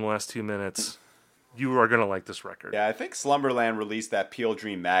described in the last 2 minutes, you are going to like this record. Yeah, I think Slumberland released that Peel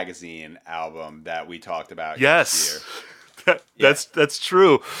Dream Magazine album that we talked about yes. year. That's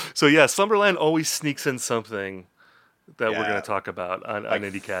true. So yeah, Slumberland always sneaks in something that we're going to talk about on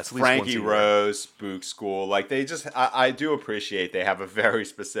IndieCast. Frankie Rose, Spook School. Like I do appreciate they have a very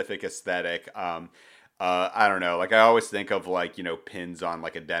specific aesthetic. I don't know. Like I always think of pins on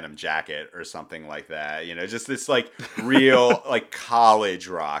like a denim jacket or something like that. Just this like real like college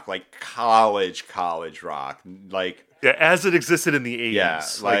rock, like college rock, like as it existed in the 80s. Yeah,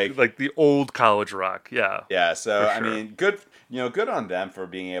 like the old college rock. Yeah. Yeah. So sure. I mean, good. Good on them for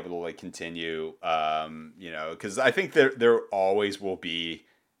being able to like continue. Because I think there always will be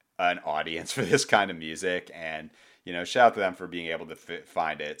an audience for this kind of music, and shout out to them for being able to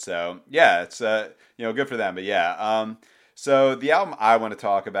find it. So yeah, it's good for them. But yeah, so the album I want to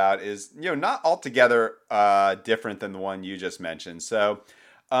talk about is not altogether different than the one you just mentioned. So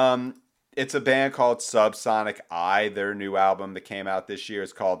it's a band called Subsonic Eye. Their new album that came out this year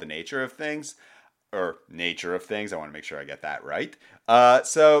is called The Nature of Things, or Nature of Things. I want to make sure I get that right.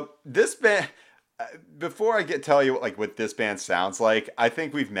 So this band. Before I tell you what this band sounds like, I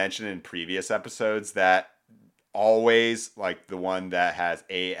think we've mentioned in previous episodes that always like the one that has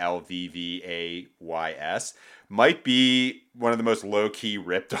ALVVAYS. might be one of the most low-key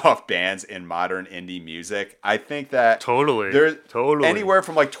ripped-off bands in modern indie music. I think that there's anywhere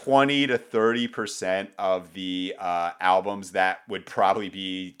from like 20 to 30% of the albums that would probably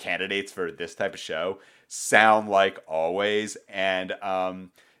be candidates for this type of show sound like Always. And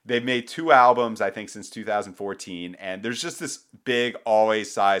they've made 2 albums, I think, since 2014. And there's just this big Always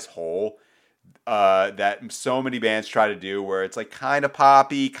size hole that so many bands try to do, where it's like kind of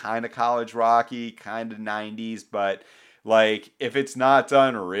poppy, kind of college rocky, kind of 90s, but like if it's not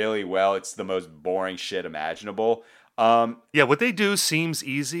done really well, it's the most boring shit imaginable. What they do seems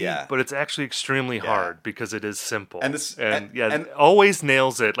easy, but it's actually extremely hard because it is simple. And Always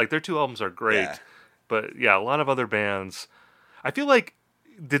nails it. Like their 2 albums are great, but a lot of other bands, I feel like,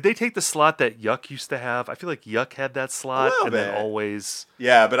 did they take the slot that Yuck used to have? I feel like Yuck had that slot, and then Always.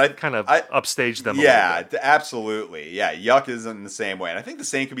 Yeah, but I kind of upstaged them. Yeah, absolutely. Yeah, Yuck isn't in the same way, and I think the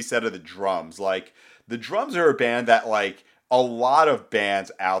same could be said of the Drums. Like the Drums are a band that like a lot of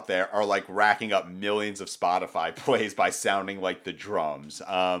bands out there are like racking up millions of Spotify plays by sounding like the Drums.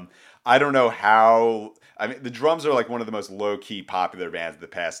 I don't know how. I mean, the Drums are like one of the most low key popular bands of the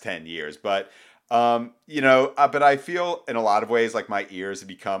past 10 years, but. But I feel in a lot of ways like my ears have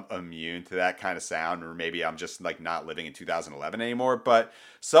become immune to that kind of sound, or maybe I'm just like not living in 2011 anymore. But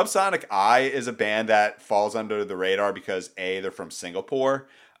Subsonic Eye is a band that falls under the radar because they're from Singapore.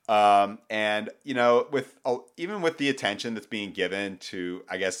 And even with the attention that's being given to,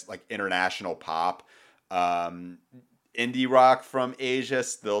 I guess, like international pop, indie rock from Asia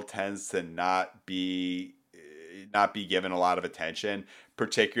still tends to not be given a lot of attention,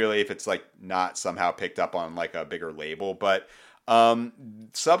 particularly if it's like not somehow picked up on like a bigger label. But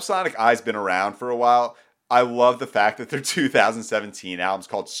Subsonic Eye's been around for a while. I love the fact that their 2017 album's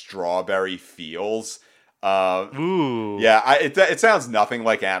called Strawberry Fields. Ooh. Yeah, it sounds nothing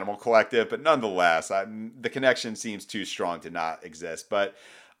like Animal Collective, but nonetheless, the connection seems too strong to not exist. But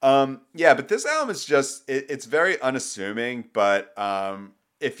but this album is just it's very unassuming, but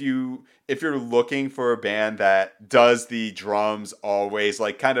if you're looking for a band that does the drums Always,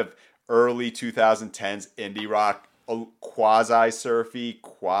 like kind of early 2010s indie rock, quasi surfy,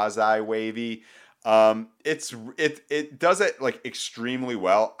 quasi wavy, it does it like extremely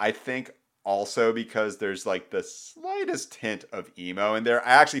well. I think also because there's like the slightest hint of emo in there.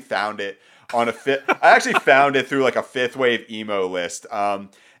 I actually found it through like a fifth wave emo list.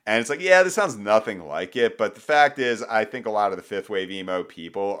 And it's like, this sounds nothing like it. But the fact is, I think a lot of the fifth wave emo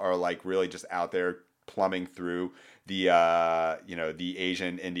people are like really just out there plumbing through the the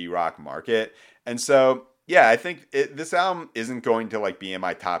Asian indie rock market. And so, I think this album isn't going to like be in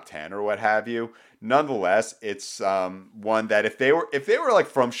my top 10 or what have you. Nonetheless, it's one that if they were like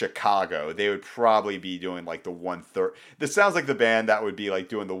from Chicago, they would probably be doing like the 130. This sounds like the band that would be like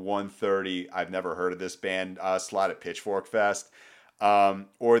doing the 130. I've never heard of this band slot at Pitchfork Fest.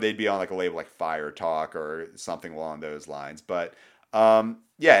 Or they'd be on like a label like Fire Talk or something along those lines. But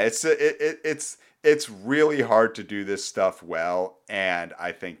it's really hard to do this stuff well, and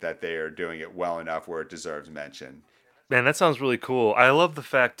I think that they are doing it well enough where it deserves mention. Man, that sounds really cool. I love the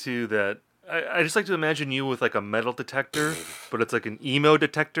fact too that I just like to imagine you with like a metal detector, but it's like an emo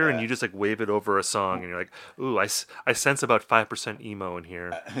detector, and you just like wave it over a song, and you're like, "Ooh, I sense about 5% emo in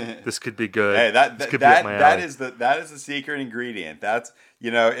here. This could be good." Hey, that is the secret ingredient. That's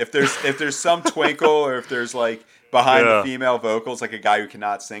if there's some twinkle, or if there's like behind the female vocals, like a guy who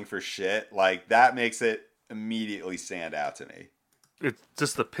cannot sing for shit, like that makes it immediately stand out to me. It's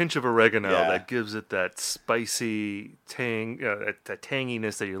just the pinch of oregano that gives it that spicy tang, that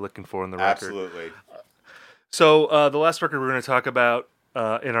tanginess that you're looking for in the record. Absolutely. So the last record we're going to talk about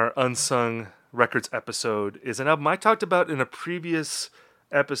in our Unsung Records episode is an album I talked about in a previous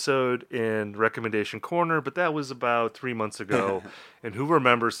episode in Recommendation Corner, but that was about 3 months ago. And who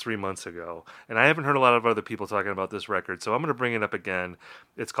remembers 3 months ago? And I haven't heard a lot of other people talking about this record, so I'm going to bring it up again.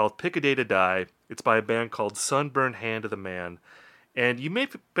 It's called Pick a Day to Die. It's by a band called Sunburned Hand of the Man. And you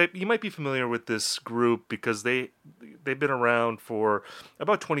might be familiar with this group because they've been around for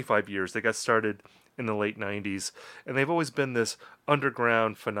about 25 years. They got started in the late 90s, and they've always been this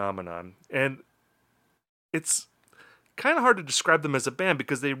underground phenomenon. And it's kind of hard to describe them as a band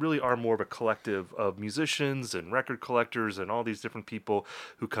because they really are more of a collective of musicians and record collectors and all these different people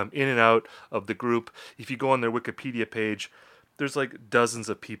who come in and out of the group. If you go on their Wikipedia page, there's like dozens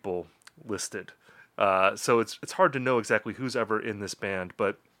of people listed. So it's hard to know exactly who's ever in this band,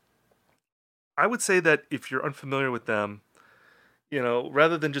 but I would say that if you're unfamiliar with them,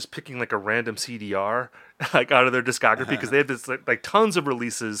 rather than just picking like a random CDR like out of their discography, because they have this like tons of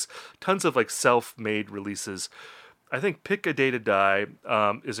releases, tons of like self-made releases, I think Pick a Day to Die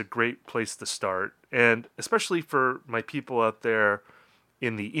is a great place to start. And especially for my people out there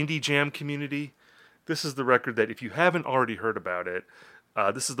in the indie jam community, this is the record that if you haven't already heard about it,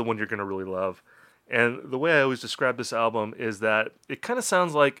 this is the one you're going to really love. And the way I always describe this album is that it kind of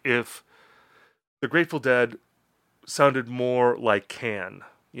sounds like if the Grateful Dead sounded more like Can,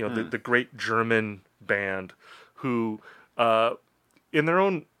 the great German band who, in their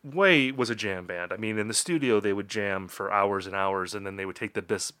own way, was a jam band. I mean, in the studio, they would jam for hours and hours, and then they would take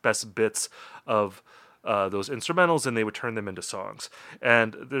the best bits of those instrumentals and they would turn them into songs.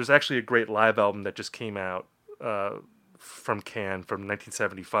 And there's actually a great live album that just came out from Can from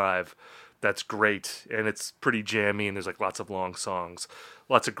 1975 that's great, and it's pretty jammy, and there's like lots of long songs,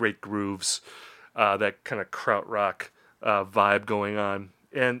 lots of great grooves, that kind of krautrock vibe going on.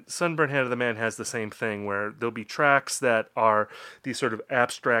 And Sunburned Hand of the Man has the same thing, where there'll be tracks that are these sort of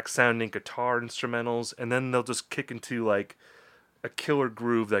abstract sounding guitar instrumentals, and then they'll just kick into like a killer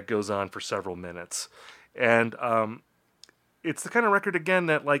groove that goes on for several minutes. And it's the kind of record, again,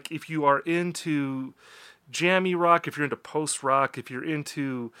 that like if you are into jammy rock, if you're into post rock, if you're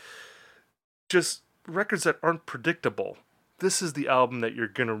into just records that aren't predictable, this is the album that you're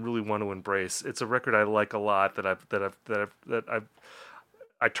gonna really want to embrace. It's a record I like a lot,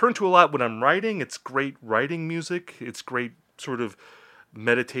 I turn to a lot when I'm writing. It's great writing music. It's great sort of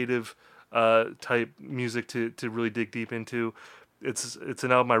meditative type music to really dig deep into. It's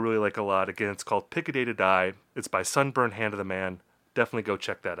an album I really like a lot. Again, it's called Pick a Day to Die. It's by Sunburned Hand of the Man. Definitely go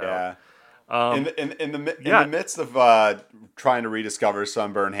check that out. In the midst of trying to rediscover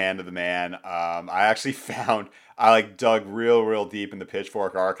Sunburned Hand of the Man, I actually found I dug real deep in the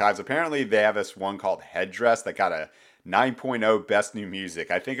Pitchfork archives. Apparently, they have this one called Headdress that got a 9.0 best new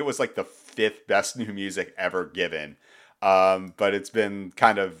music. I think it was like the 5th best new music ever given, but it's been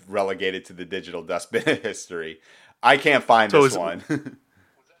kind of relegated to the digital dustbin of history. I can't find this one.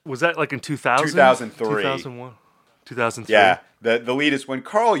 Was that like in 2000? 2003. 2001? 2003? Yeah. The lead is when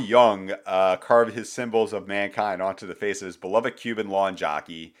Carl Jung carved his symbols of mankind onto the face of his beloved Cuban lawn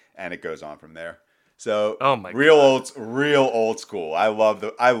jockey, and it goes on from there. So, real old school. I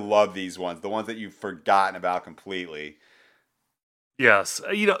love these ones, the ones that you've forgotten about completely. Yes,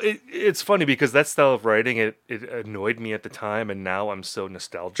 it's funny because that style of writing it annoyed me at the time, and now I'm so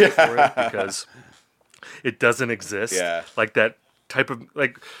nostalgic for it because it doesn't exist. Yeah. Like that type of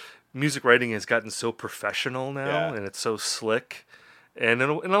music writing has gotten so professional now, and it's so slick, and in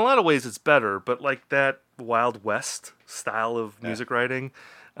a lot of ways it's better. But like that Wild West style of music writing,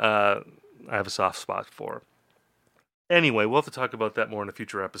 I have a soft spot for. Anyway, we'll have to talk about that more in a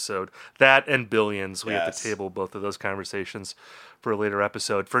future episode. That and Billions. We have to table both of those conversations for a later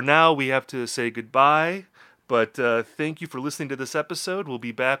episode. For now, we have to say goodbye, but thank you for listening to this episode. We'll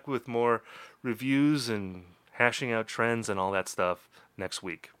be back with more reviews and hashing out trends and all that stuff next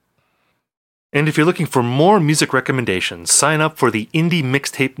week. And if you're looking for more music recommendations, sign up for the Indie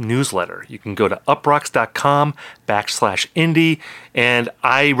Mixtape newsletter. You can go to uprocks.com/indie, and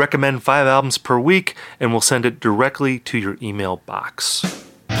I recommend 5 albums per week, and we'll send it directly to your email box.